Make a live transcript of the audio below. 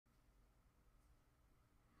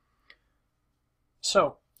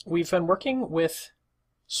So we've been working with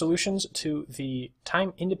solutions to the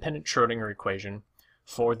time-independent Schrödinger equation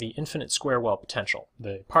for the infinite square well potential,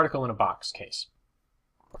 the particle in a box case.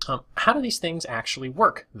 How do these things actually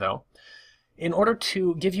work, though? In order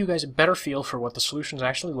to give you guys a better feel for what the solutions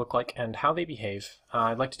actually look like and how they behave,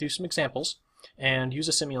 I'd like to do some examples and use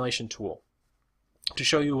a simulation tool to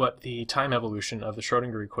show you what the time evolution of the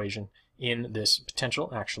Schrödinger equation in this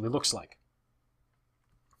potential actually looks like.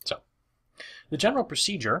 So, the general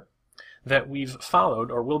procedure that we've followed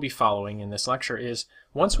or will be following in this lecture is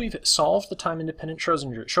once we've solved the time-independent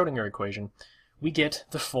Schrödinger equation, we get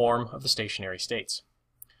the form of the stationary states.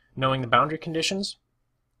 Knowing the boundary conditions,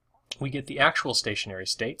 we get the actual stationary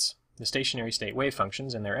states, the stationary state wave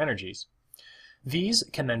functions and their energies. These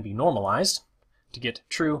can then be normalized to get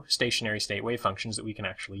true stationary state wave functions that we can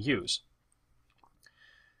actually use.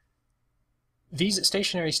 These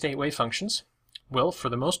stationary state wave functions will, for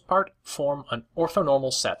the most part, form an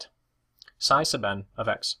orthonormal set, psi sub n of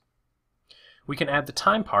x. We can add the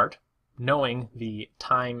time part, knowing the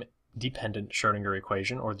time-dependent Schrödinger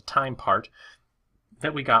equation, or the time part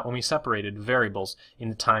that we got when we separated variables in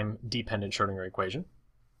the time-dependent Schrödinger equation.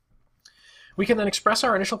 We can then express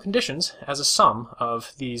our initial conditions as a sum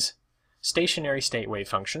of these stationary state wave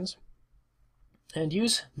functions and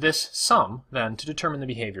use this sum then to determine the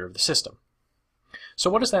behavior of the system. So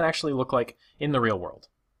what does that actually look like in the real world?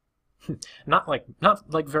 Not like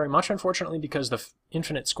very much, unfortunately, because the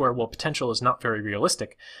infinite square well potential is not very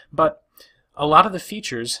realistic, but a lot of the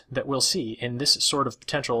features that we'll see in this sort of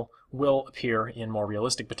potential will appear in more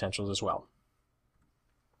realistic potentials as well.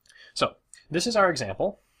 So this is our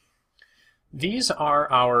example. These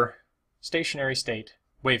are our stationary state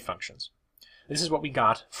wave functions. This is what we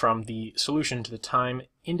got from the solution to the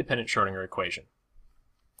time-independent Schrödinger equation.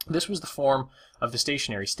 This was the form of the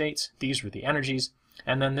stationary states, these were the energies,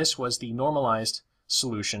 and then this was the normalized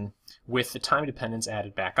solution with the time dependence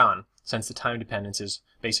added back on, since the time dependence is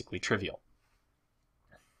basically trivial.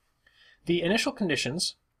 The initial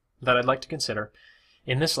conditions that I'd like to consider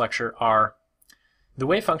in this lecture are the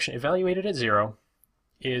wave function evaluated at 0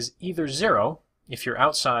 is either 0 if you're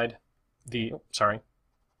outside the,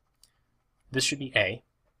 this should be A.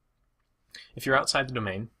 If you're outside the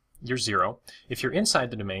domain, you're 0. If you're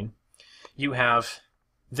inside the domain, you have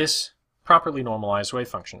this properly normalized wave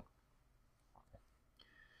function.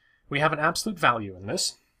 We have an absolute value in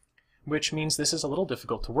this, which means this is a little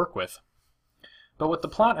difficult to work with. But what the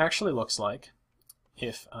plot actually looks like,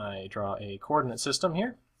 if I draw a coordinate system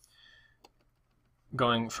here,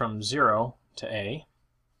 going from 0 to A,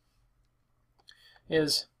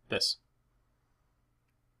 is this.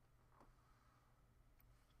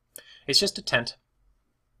 It's just a tent,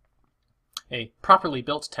 a properly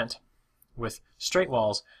built tent with straight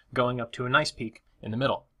walls going up to a nice peak in the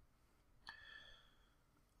middle.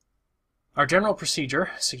 Our general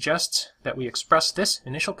procedure suggests that we express this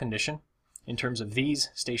initial condition in terms of these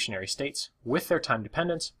stationary states with their time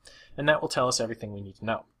dependence, and that will tell us everything we need to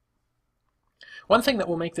know. One thing that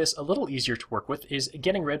will make this a little easier to work with is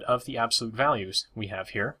getting rid of the absolute values we have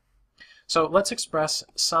here. So let's express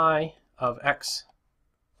psi of x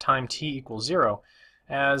time t equals 0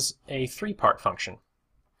 as a three-part function.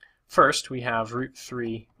 First, we have root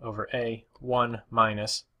 3 over a, 1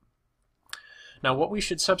 minus. Now what we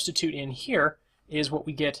should substitute in here is what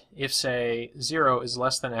we get if, say, 0 is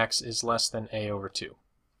less than x is less than a over 2.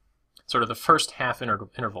 Sort of the first half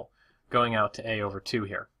interval going out to a over 2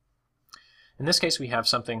 here. In this case, we have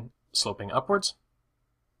something sloping upwards,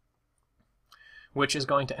 which is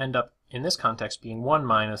going to end up, in this context, being 1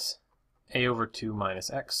 minus a over 2 minus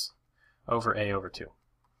x over a over 2.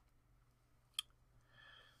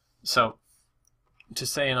 So, to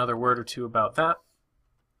say another word or two about that,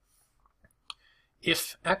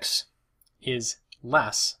 if x is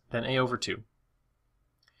less than a over 2,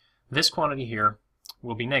 this quantity here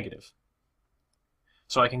will be negative.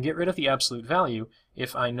 So I can get rid of the absolute value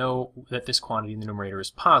if I know that this quantity in the numerator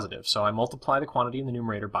is positive. So I multiply the quantity in the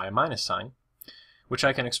numerator by a minus sign, which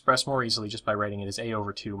I can express more easily just by writing it as a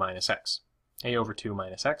over 2 minus x. A over 2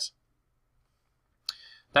 minus x.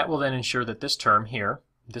 That will then ensure that this term here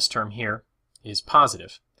is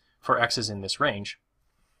positive for x's in this range.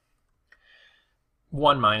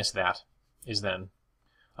 1 minus that is then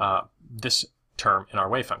this term in our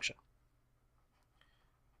wave function.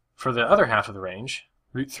 For the other half of the range,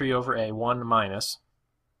 root 3 over a, 1 minus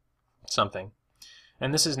something,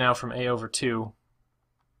 and this is now from a over 2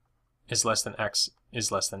 is less than x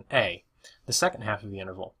is less than a, the second half of the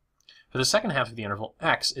interval. For the second half of the interval,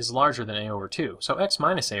 x is larger than a over 2, so x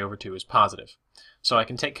minus a over 2 is positive. So I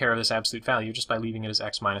can take care of this absolute value just by leaving it as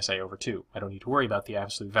x minus a over 2. I don't need to worry about the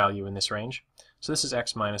absolute value in this range, So this is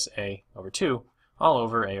x minus a over 2 all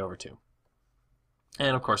over a over 2.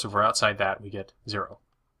 And of course, if we're outside that, we get 0.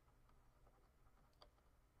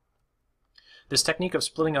 This technique of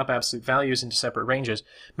splitting up absolute values into separate ranges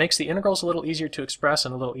makes the integrals a little easier to express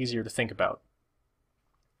and a little easier to think about.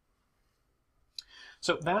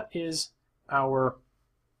 So that is our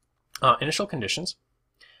initial conditions.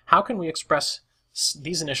 How can we express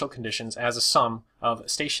these initial conditions as a sum of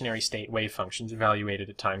stationary state wave functions evaluated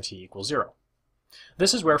at time t equals 0?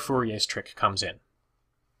 This is where Fourier's trick comes in.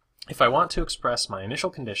 If I want to express my initial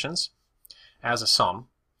conditions as a sum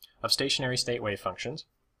of stationary state wave functions,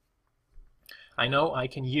 I know I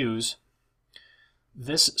can use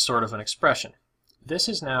this sort of an expression. This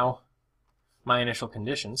is now my initial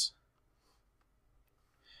conditions,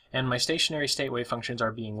 and my stationary state wave functions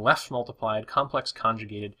are being left multiplied, complex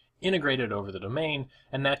conjugated, integrated over the domain,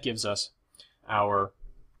 and that gives us our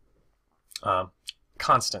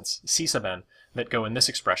constants, C sub n, that go in this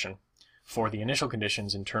expression for the initial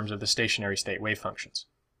conditions in terms of the stationary state wave functions.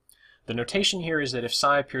 The notation here is that if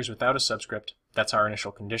psi appears without a subscript, that's our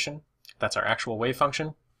initial condition, that's our actual wave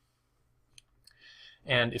function,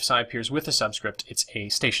 and if psi appears with a subscript, it's a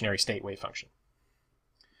stationary state wave function.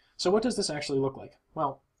 So what does this actually look like?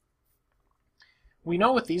 Well, we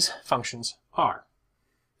know what these functions are.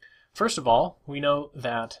 First of all, we know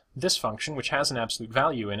that this function, which has an absolute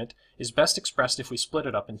value in it, is best expressed if we split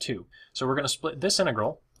it up in two. So we're going to split this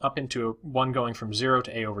integral up into one going from 0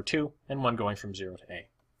 to a over 2 and one going from 0 to a.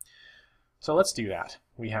 So let's do that.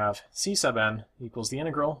 We have c sub n equals the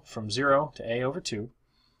integral from 0 to a over 2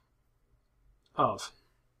 of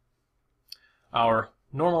our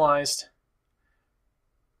normalized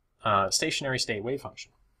stationary state wave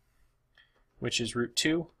function, which is root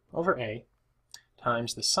 2 over a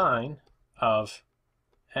times the sine of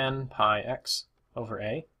n pi x over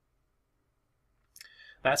a.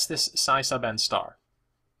 That's this psi sub n star,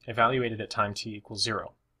 evaluated at time t equals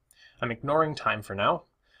 0. I'm ignoring time for now,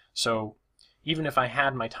 so even if I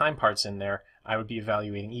had my time parts in there, I would be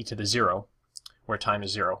evaluating e to the 0, where time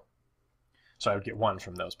is 0. So I would get 1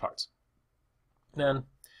 from those parts. Then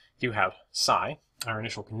you have psi, our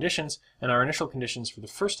initial conditions, and our initial conditions for the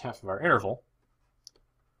first half of our interval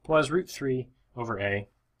was root 3 over a,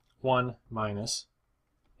 1 minus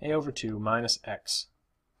a over 2 minus x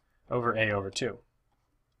over a over 2.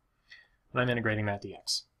 And I'm integrating that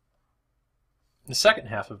dx. The second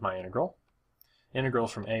half of my integral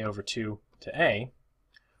from a over 2 to a,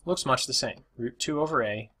 looks much the same. Root 2 over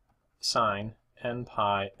a sine n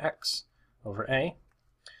pi x over a.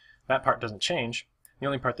 That part doesn't change. The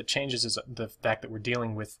only part that changes is the fact that we're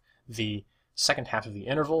dealing with the second half of the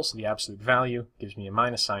interval, so the absolute value gives me a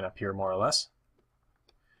minus sign up here more or less.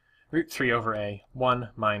 Root 3 over a, 1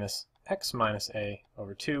 minus x minus a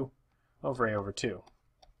over 2 over a over 2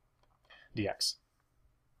 dx.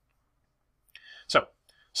 So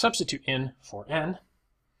substitute in for n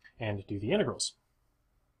and do the integrals.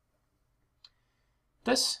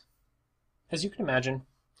 This, as you can imagine,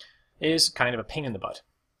 is kind of a pain in the butt.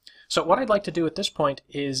 So what I'd like to do at this point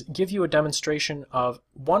is give you a demonstration of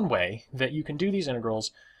one way that you can do these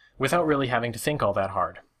integrals without really having to think all that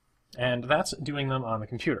hard. And that's doing them on the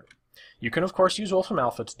computer. You can of course use Wolfram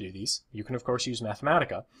Alpha to do these. You can of course use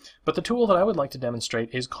Mathematica. But the tool that I would like to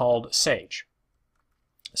demonstrate is called Sage.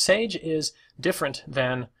 Sage is different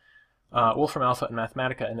than Wolfram Alpha and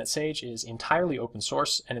Mathematica in that Sage is entirely open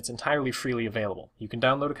source and it's entirely freely available. You can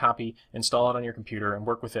download a copy, install it on your computer, and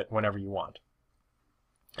work with it whenever you want.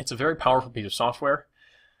 It's a very powerful piece of software.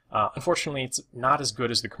 Unfortunately, it's not as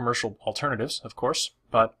good as the commercial alternatives, of course,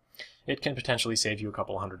 but it can potentially save you a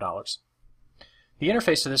couple $100. The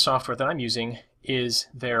interface to this software that I'm using is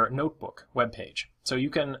their notebook webpage. So you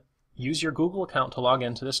can use your Google account to log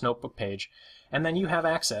into this notebook page, and then you have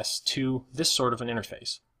access to this sort of an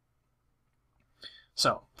interface.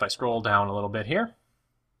 So if I scroll down a little bit here,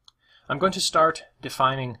 I'm going to start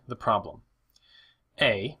defining the problem.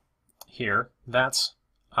 A, here, that's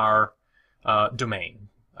our domain.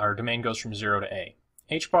 Our domain goes from 0 to a.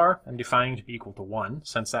 H bar I'm defining to be equal to 1,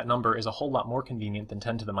 since that number is a whole lot more convenient than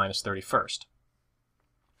 10 to the minus 31st.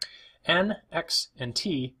 N, x, and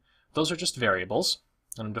t, those are just variables,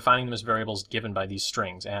 and I'm defining them as variables given by these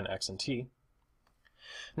strings, n, x, and t.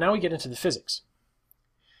 Now we get into the physics.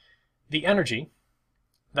 The energy,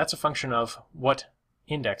 that's a function of what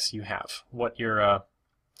index you have, what your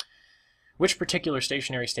which particular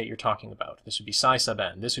stationary state you're talking about. This would be psi sub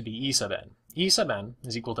n. This would be E sub n. E sub n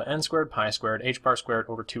is equal to n squared pi squared h bar squared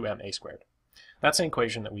over 2ma squared. That's an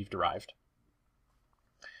equation that we've derived.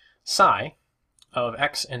 Psi of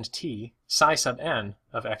x and t, psi sub n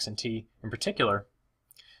of x and t in particular,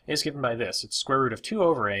 is given by this. It's square root of 2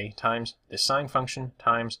 over a times this sine function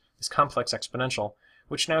times this complex exponential,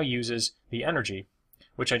 which now uses the energy,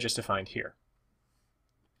 which I just defined here.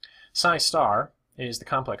 Psi star is the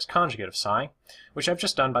complex conjugate of psi, which I've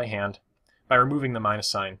just done by hand by removing the minus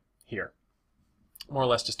sign here. More or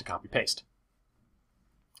less just a copy-paste.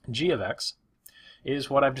 G of x is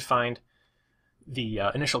what I've defined the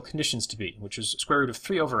initial conditions to be, which is square root of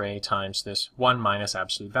 3 over a times this 1 minus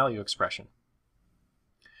absolute value expression.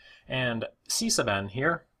 And c sub n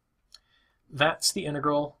here, that's the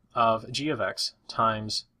integral of g of x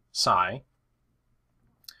times psi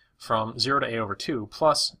from 0 to a over 2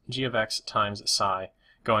 plus g of x times psi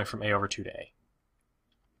going from a over 2 to a.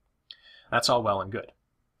 That's all well and good.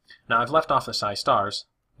 Now I've left off the psi stars,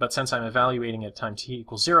 but since I'm evaluating at time t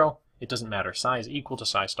equals 0, it doesn't matter. Psi is equal to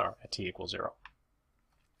psi star at t equals 0.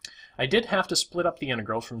 I did have to split up the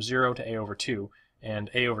integral from 0 to a over 2 and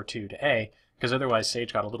a over 2 to a, because otherwise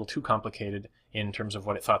Sage got a little too complicated in terms of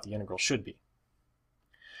what it thought the integral should be.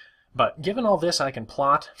 But given all this, I can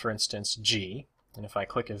plot, for instance, g, and if I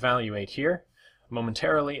click evaluate here,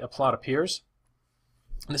 momentarily a plot appears.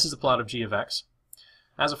 This is the plot of g of x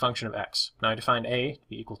as a function of x. Now I defined a to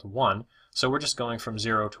be equal to 1, so we're just going from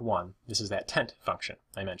 0 to 1. This is that tent function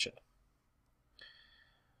I mentioned.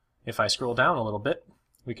 If I scroll down a little bit,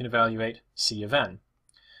 we can evaluate c of n.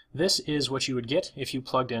 This is what you would get if you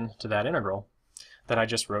plugged into that integral that I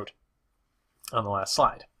just wrote on the last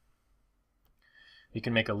slide. You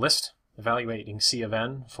can make a list evaluating c of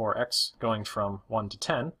n for x going from 1 to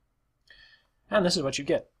 10, and this is what you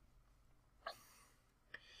get.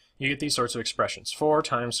 You get these sorts of expressions. 4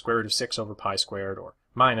 times square root of 6 over pi squared, or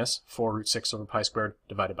minus 4 root 6 over pi squared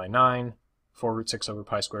divided by 9, 4 root 6 over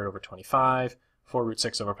pi squared over 25, 4 root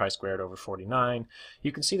 6 over pi squared over 49.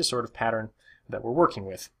 You can see the sort of pattern that we're working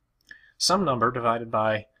with. Some number divided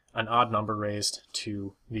by an odd number raised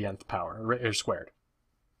to the nth power, or squared.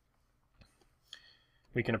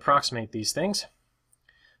 We can approximate these things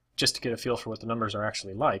just to get a feel for what the numbers are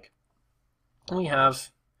actually like. And we have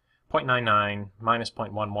 0.99 minus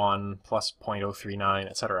 0.11 plus 0.039,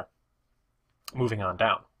 etc. Moving on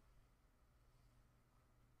down.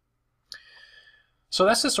 So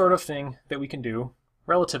that's the sort of thing that we can do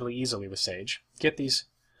relatively easily with Sage. Get these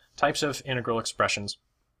types of integral expressions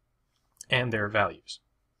and their values.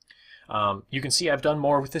 You can see I've done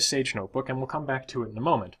more with this Sage notebook, and we'll come back to it in a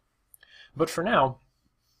moment. But for now,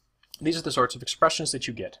 these are the sorts of expressions that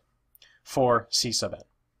you get for c sub n.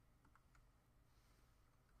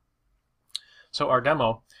 So our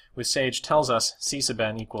demo with Sage tells us c sub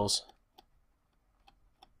n equals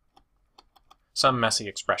some messy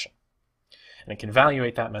expression. And it can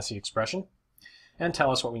evaluate that messy expression and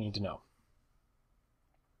tell us what we need to know.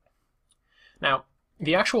 Now,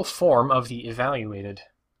 the actual form of the evaluated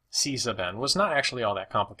c sub n was not actually all that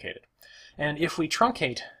complicated. And if we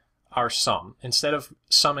truncate our sum, instead of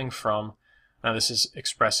summing from, now this is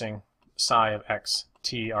expressing psi of x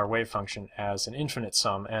t, our wave function, as an infinite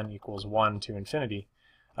sum, n equals 1 to infinity,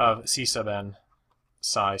 of c sub n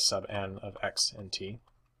psi sub n of x and t.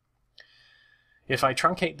 If I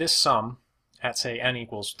truncate this sum at, say, n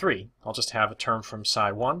equals 3, I'll just have a term from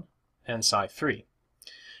psi 1 and psi 3.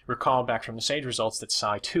 Recall back from the Sage results that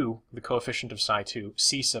psi 2, the coefficient of psi 2,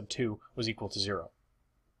 c sub 2, was equal to 0.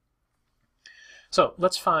 So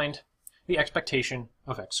let's find the expectation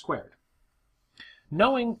of x squared.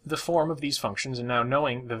 Knowing the form of these functions, and now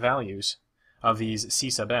knowing the values of these c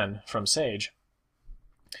sub n from Sage,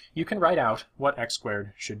 you can write out what x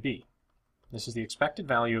squared should be. This is the expected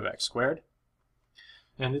value of x squared,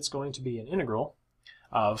 and it's going to be an integral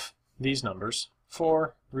of these numbers,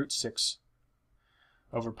 4 root 6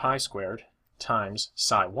 over pi squared times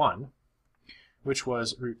psi 1, which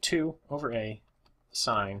was root 2 over a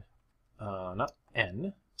sine, not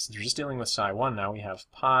n, since we're just dealing with psi 1 now, we have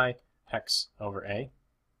pi x over a.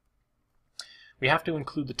 We have to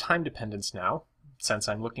include the time dependence now, since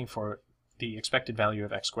I'm looking for the expected value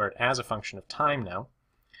of x squared as a function of time now.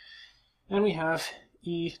 And we have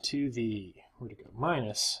e to the, where'd it go,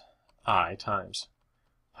 minus I times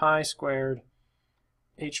pi squared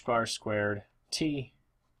h bar squared t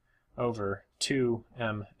over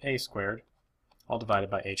 2ma squared, all divided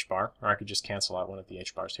by h bar, or I could just cancel out one of the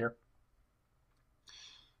h bars here.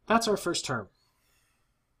 That's our first term,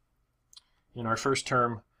 in our first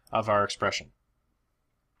term of our expression.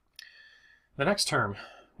 The next term,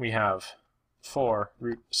 we have 4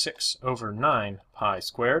 root 6 over 9 pi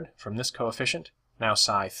squared from this coefficient. Now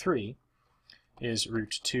psi 3 is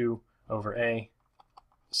root 2 over a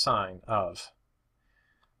sine of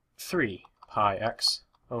 3 pi x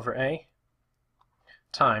over a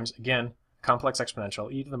times, again, complex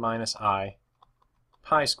exponential, e to the minus I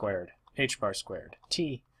pi squared h bar squared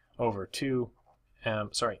t over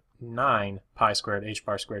 9 pi squared h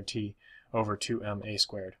bar squared t over 2ma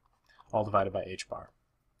squared, all divided by h bar.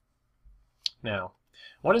 Now,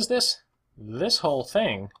 what is this? This whole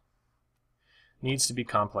thing needs to be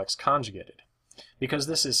complex conjugated, because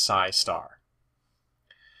this is psi star.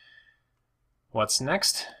 What's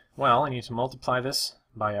next? Well, I need to multiply this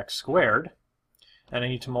by x squared, and I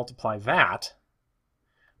need to multiply that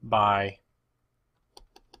by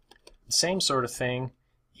the same sort of thing,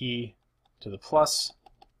 e to the plus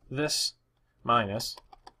this minus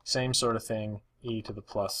same sort of thing, e to the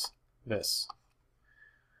plus this.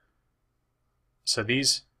 So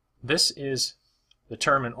this is the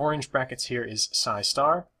term in orange brackets here is psi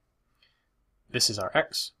star. This is our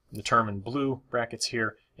x. The term in blue brackets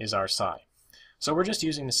here is our psi. So we're just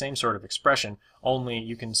using the same sort of expression, only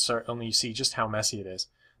you see just how messy it is.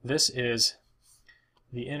 This is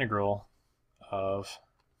the integral of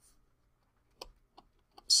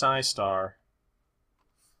psi star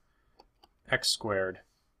x squared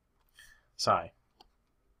psi.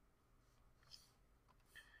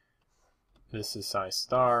 This is psi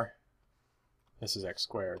star, this is x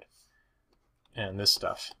squared, and this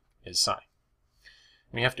stuff is psi.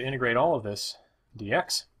 And we have to integrate all of this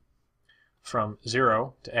dx from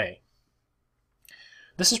 0 to a.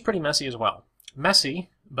 This is pretty messy as well. Messy,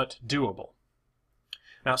 but doable.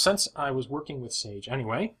 Now, since I was working with Sage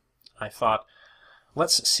anyway, I thought,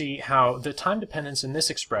 let's see how the time dependence in this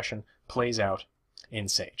expression plays out in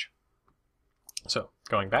Sage. So,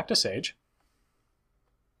 going back to Sage,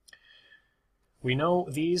 we know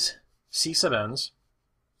these c sub n's,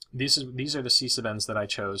 these are the c sub n's that I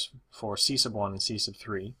chose for c sub 1 and c sub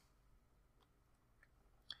 3.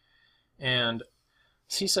 And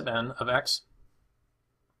c sub n of x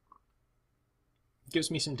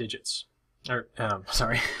gives me some digits. Or,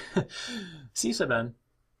 sorry, c sub n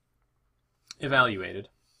evaluated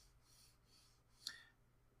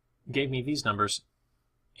gave me these numbers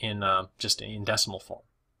in just in decimal form.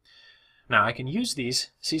 Now I can use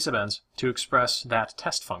these c sub n's to express that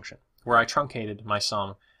test function where I truncated my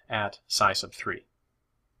sum at psi sub 3.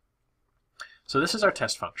 So this is our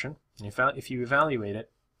test function. And if you evaluate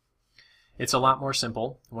it, it's a lot more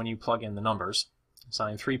simple when you plug in the numbers,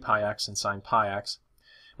 sine 3 pi x and sine pi x.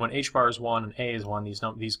 When h bar is 1 and a is 1,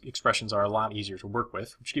 these expressions are a lot easier to work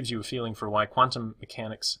with, which gives you a feeling for why quantum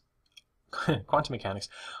mechanics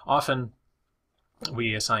often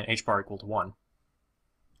we assign h bar equal to 1.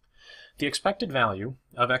 The expected value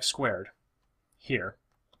of x squared here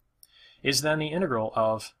is then the integral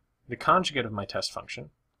of the conjugate of my test function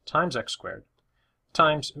times x squared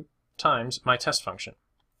times my test function,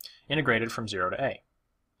 integrated from 0 to a.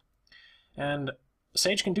 And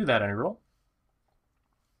Sage can do that integral.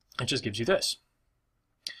 It just gives you this.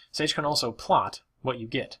 Sage can also plot what you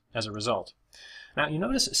get as a result. Now you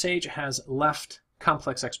notice Sage has left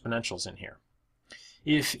complex exponentials in here.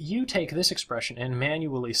 If you take this expression and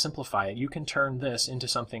manually simplify it, you can turn this into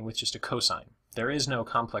something with just a cosine. There is no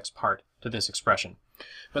complex part to this expression.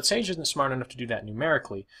 But Sage isn't smart enough to do that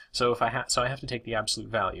numerically, so I have to take the absolute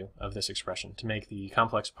value of this expression to make the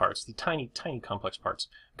complex parts, the tiny, tiny complex parts,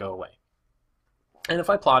 go away. And if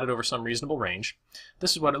I plot it over some reasonable range,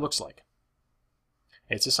 this is what it looks like.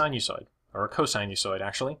 It's a sinusoid, or a cosinusoid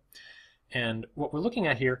actually. And what we're looking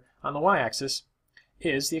at here on the y-axis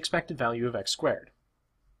is the expected value of x squared.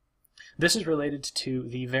 This is related to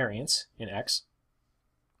the variance in x.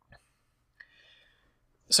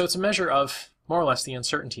 So it's a measure of more or less the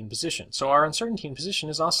uncertainty in position. So our uncertainty in position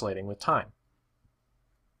is oscillating with time.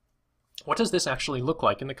 What does this actually look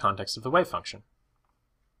like in the context of the wave function?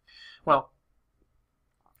 Well,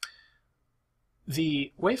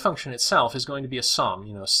 the wave function itself is going to be a sum,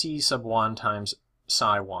 c sub 1 times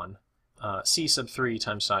psi 1, c sub 3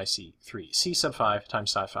 times psi 3, c sub 5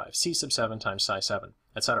 times psi 5, c sub 7 times psi 7,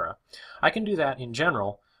 etc. I can do that in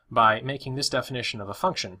general by making this definition of a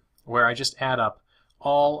function where I just add up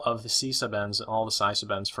all of the c sub n's and all the psi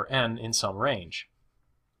sub n's for n in some range.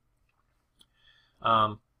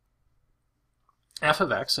 F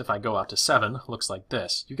of x, if I go out to 7, looks like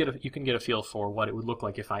this. You can get a feel for what it would look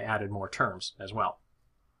like if I added more terms as well.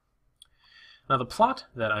 Now the plot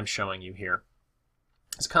that I'm showing you here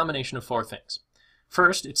is a combination of 4 things.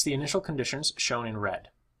 First, it's the initial conditions shown in red.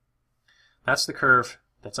 That's the curve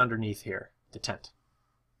that's underneath here, the tent.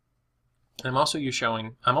 And I'm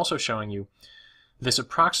also showing you this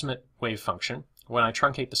approximate wave function when I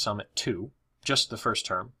truncate the sum at 2, just the first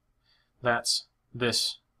term. That's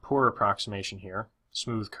this poor approximation here,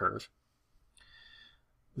 smooth curve.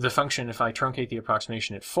 The function, if I truncate the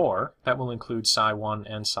approximation at 4, that will include psi 1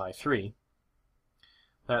 and psi 3.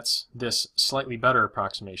 That's this slightly better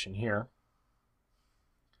approximation here,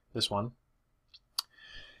 this one.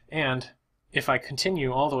 And if I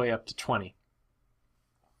continue all the way up to 20,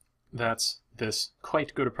 that's this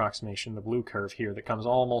quite good approximation, the blue curve here, that comes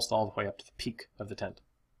almost all the way up to the peak of the tent.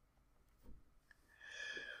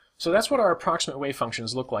 So that's what our approximate wave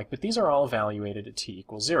functions look like, but these are all evaluated at t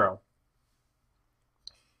equals 0.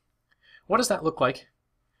 What does that look like,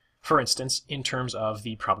 for instance, in terms of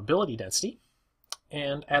the probability density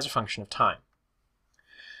and as a function of time?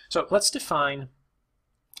 So let's define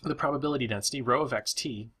the probability density, rho of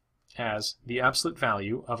xt, as the absolute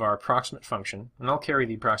value of our approximate function, and I'll carry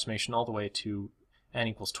the approximation all the way to n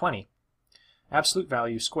equals 20, absolute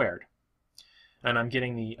value squared. And I'm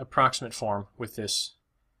getting the approximate form with this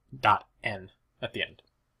dot n at the end.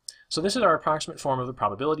 So this is our approximate form of the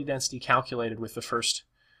probability density calculated with the first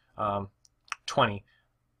 20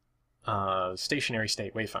 stationary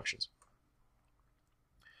state wave functions.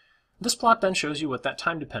 This plot then shows you what that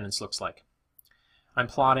time dependence looks like. I'm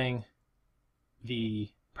plotting the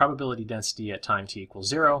probability density at time t equals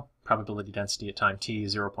 0, probability density at time t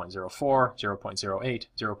 0.04, 0.08,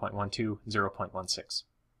 0.12, 0.16.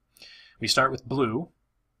 We start with blue,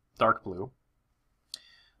 dark blue.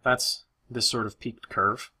 That's this sort of peaked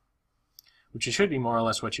curve, which should be more or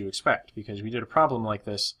less what you expect, because we did a problem like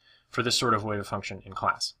this for this sort of wave function in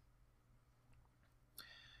class.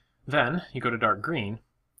 Then you go to dark green,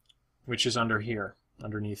 which is under here,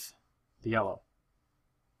 underneath the yellow.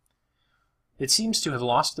 It seems to have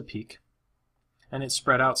lost the peak, and it's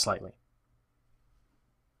spread out slightly.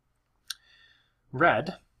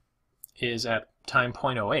 Red is at time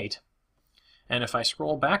 0.08, and if I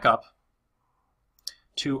scroll back up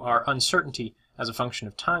to our uncertainty as a function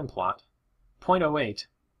of time plot, 0.08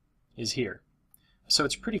 is here. So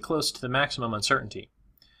it's pretty close to the maximum uncertainty.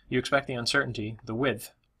 You expect the uncertainty, the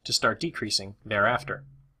width, to start decreasing thereafter.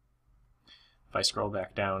 If I scroll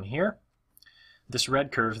back down here, this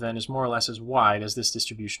red curve then is more or less as wide as this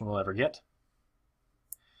distribution will ever get.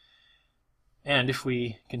 And if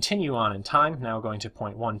we continue on in time, now going to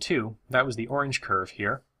 0.12, that was the orange curve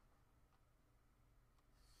here.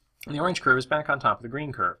 And the orange curve is back on top of the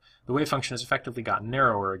green curve. The wave function has effectively gotten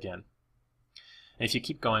narrower again. And if you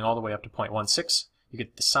keep going all the way up to 0.16, you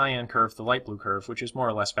get the cyan curve, the light blue curve, which is more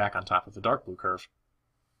or less back on top of the dark blue curve.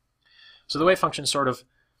 So the wave function sort of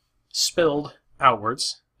spilled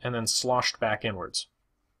outwards and then sloshed back inwards.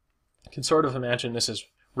 You can sort of imagine this as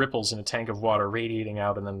ripples in a tank of water radiating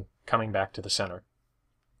out and then coming back to the center.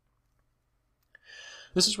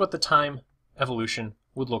 This is what the time evolution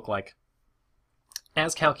would look like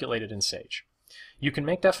as calculated in SAGE. You can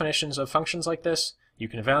make definitions of functions like this, you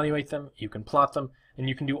can evaluate them, you can plot them, and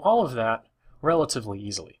you can do all of that relatively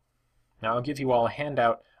easily. Now I'll give you all a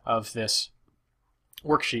handout of this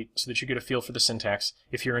worksheet so that you get a feel for the syntax.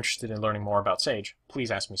 If you're interested in learning more about SAGE, please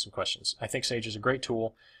ask me some questions. I think SAGE is a great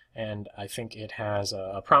tool, and I think it has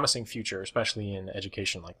a promising future, especially in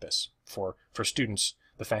education like this. For students,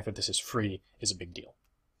 the fact that this is free is a big deal.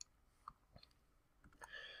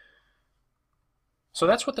 So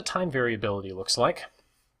that's what the time variability looks like.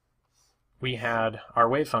 We had our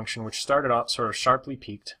wave function, which started out sort of sharply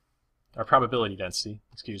peaked, our probability density,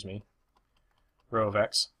 rho of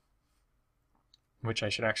x, which I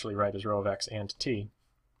should actually write as rho of x and t,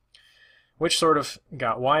 which sort of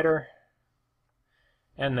got wider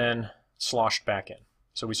and then sloshed back in.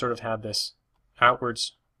 So we sort of had this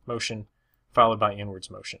outwards motion followed by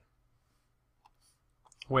inwards motion,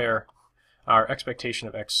 where our expectation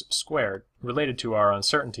of x squared related to our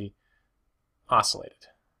uncertainty oscillated.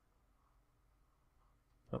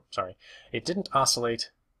 Oh, sorry. It didn't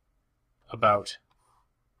oscillate about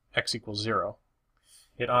x equals 0.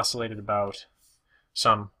 It oscillated about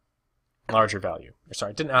some larger value.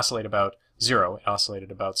 Sorry, it didn't oscillate about 0. It oscillated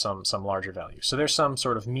about some larger value. So there's some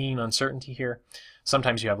sort of mean uncertainty here.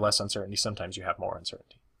 Sometimes you have less uncertainty, sometimes you have more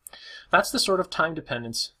uncertainty. That's the sort of time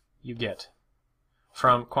dependence you get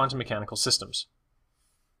from quantum mechanical systems.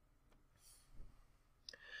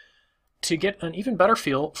 To get an even better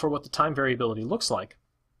feel for what the time variability looks like,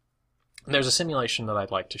 there's a simulation that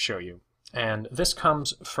I'd like to show you. And this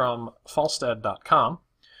comes from Falstead.com,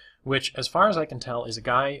 which, as far as I can tell, is a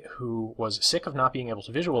guy who was sick of not being able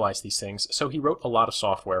to visualize these things, so he wrote a lot of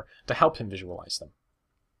software to help him visualize them.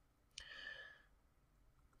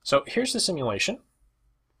 So here's the simulation,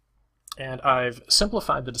 and I've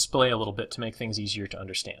simplified the display a little bit to make things easier to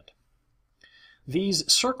understand. These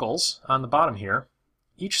circles on the bottom here,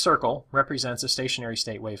 each circle represents a stationary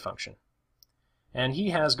state wave function. And he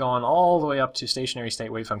has gone all the way up to stationary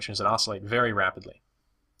state wave functions that oscillate very rapidly,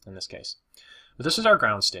 in this case. But this is our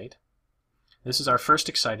ground state. This is our first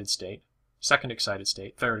excited state. second excited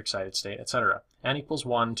state, third excited state, etc. N equals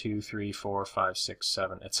 1, 2, 3, 4, 5, 6,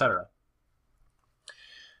 7, etc.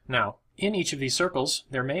 Now, in each of these circles,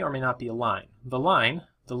 there may or may not be a line. The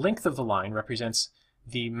length of the line represents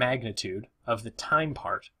the magnitude of the time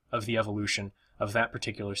part of the evolution of that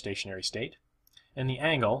particular stationary state, and the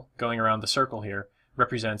angle going around the circle here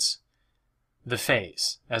represents the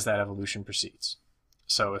phase as that evolution proceeds.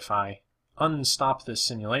 So if I unstop this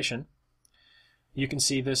simulation, you can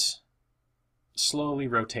see this slowly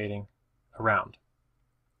rotating around.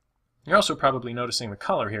 You're also probably noticing the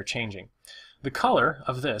color here changing. The color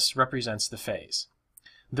of this represents the phase.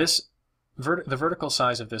 The vertical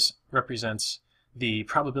size of this represents the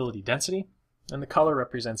probability density, and the color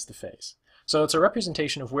represents the phase. So it's a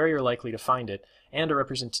representation of where you're likely to find it, and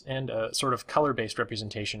a sort of color-based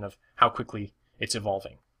representation of how quickly it's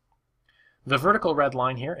evolving. The vertical red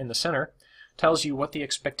line here in the center tells you what the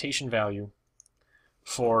expectation value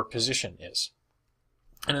for position is.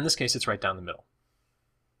 And in this case, it's right down the middle.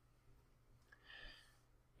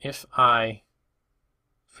 If I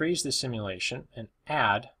freeze the simulation and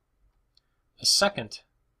add a second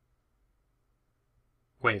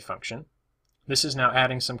wave function, this is now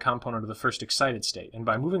adding some component of the first excited state. And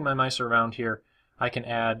by moving my mice around here, I can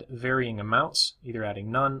add varying amounts, either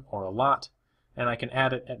adding none or a lot, and I can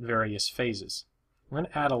add it at various phases. I'm going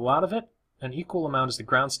to add a lot of it, an equal amount as the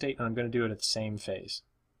ground state, and I'm going to do it at the same phase.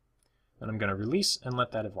 And I'm going to release and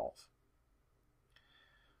let that evolve.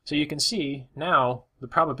 So you can see now the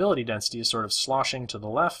probability density is sort of sloshing to the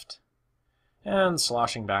left and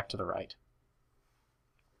sloshing back to the right.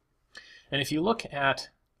 And if you look at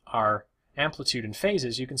our amplitude and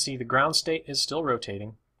phases, you can see the ground state is still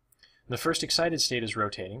rotating. The first excited state is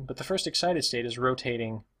rotating, but the first excited state is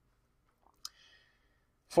rotating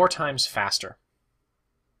 4 times faster.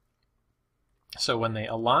 So when they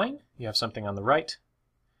align, you have something on the right.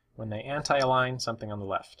 When they anti-align, something on the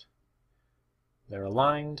left. They're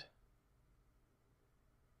aligned,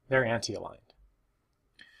 they're anti-aligned.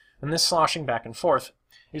 And this sloshing back and forth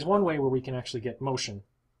is one way where we can actually get motion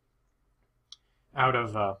out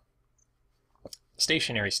of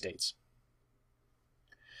stationary states.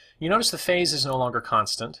 You notice the phase is no longer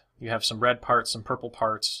constant. You have some red parts, some purple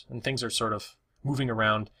parts, and things are sort of moving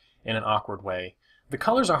around in an awkward way. The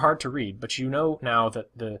colors are hard to read, but you know now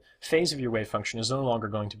that the phase of your wave function is no longer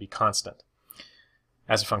going to be constant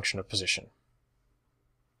as a function of position.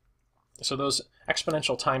 So those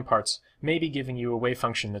exponential time parts may be giving you a wave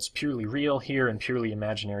function that's purely real here and purely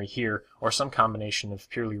imaginary here, or some combination of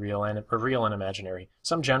purely real and imaginary,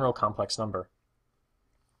 some general complex number.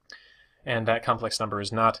 And that complex number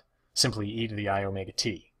is not simply e to the I omega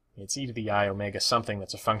t. It's e to the I omega something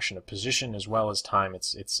that's a function of position as well as time.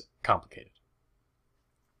 It's complicated.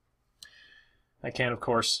 I can, of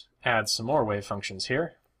course, add some more wave functions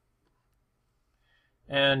here,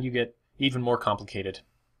 and you get even more complicated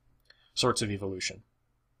sorts of evolution.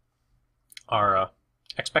 Our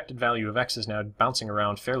expected value of x is now bouncing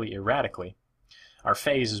around fairly erratically. Our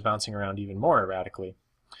phase is bouncing around even more erratically.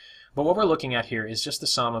 But what we're looking at here is just the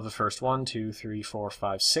sum of the first 1, 2, 3, 4,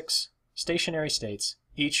 5, 6 stationary states,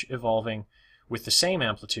 each evolving with the same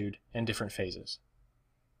amplitude and different phases.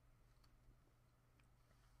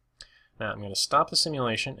 Now I'm going to stop the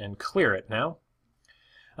simulation and clear it now.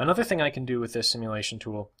 Another thing I can do with this simulation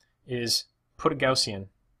tool is put a Gaussian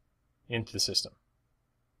into the system.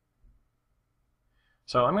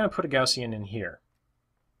 So I'm going to put a Gaussian in here.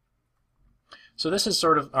 So this is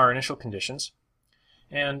sort of our initial conditions,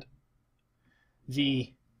 and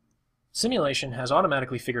the simulation has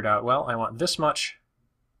automatically figured out, well, I want this much,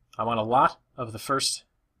 I want a lot of the first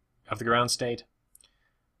of the ground state,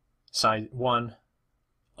 psi 1,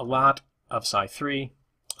 a lot of psi 3,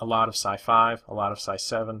 a lot of psi 5, a lot of psi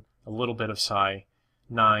 7, a little bit of psi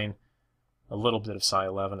 9, a little bit of psi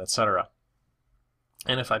 11, etc.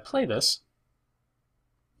 And if I play this,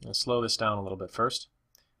 I'll slow this down a little bit first.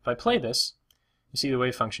 If I play this, you see the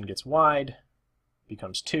wave function gets wide,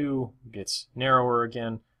 becomes 2, gets narrower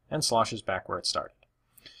again, and sloshes back where it started.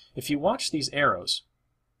 If you watch these arrows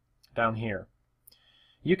down here,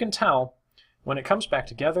 you can tell when it comes back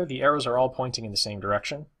together, the arrows are all pointing in the same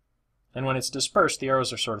direction, and when it's dispersed, the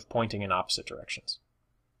arrows are sort of pointing in opposite directions.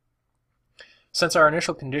 Since our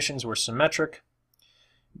initial conditions were symmetric,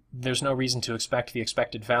 there's no reason to expect the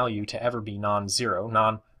expected value to ever be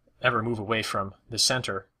non-zero, ever move away from the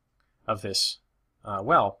center of this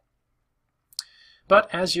well.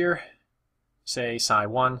 But as your, say, psi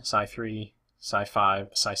 1, psi 3, psi 5,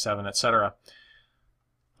 psi 7, etc.,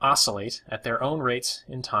 oscillate at their own rates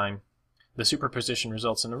in time, the superposition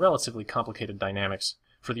results in a relatively complicated dynamics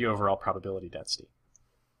for the overall probability density.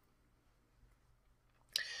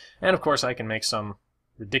 And of course I can make some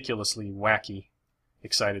ridiculously wacky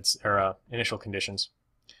initial conditions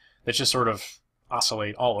that just sort of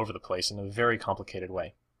oscillate all over the place in a very complicated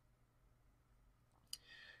way.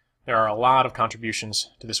 There are a lot of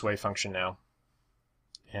contributions to this wave function now,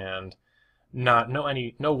 and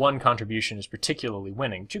no one contribution is particularly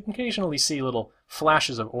winning, but you can occasionally see little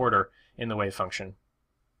flashes of order in the wave function.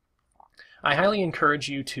 I highly encourage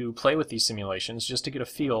you to play with these simulations just to get a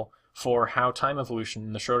feel for how time evolution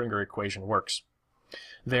in the Schrödinger equation works.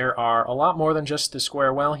 There are a lot more than just the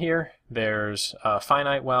square well here. There's a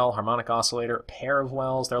finite well, harmonic oscillator, a pair of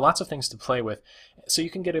wells. There are lots of things to play with, so you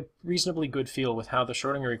can get a reasonably good feel with how the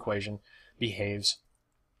Schrödinger equation behaves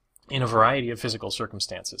in a variety of physical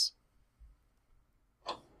circumstances.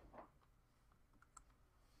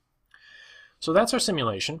 So that's our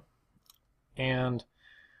simulation, and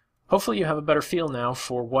hopefully you have a better feel now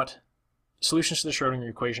for what solutions to the Schrödinger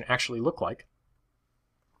equation actually look like.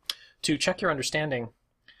 To check your understanding,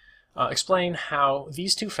 explain how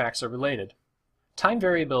these two facts are related. Time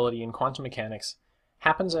variability in quantum mechanics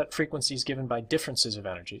happens at frequencies given by differences of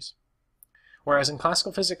energies, whereas in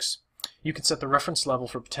classical physics, you can set the reference level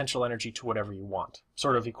for potential energy to whatever you want,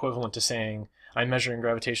 sort of equivalent to saying I'm measuring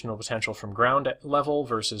gravitational potential from ground level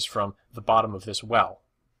versus from the bottom of this well.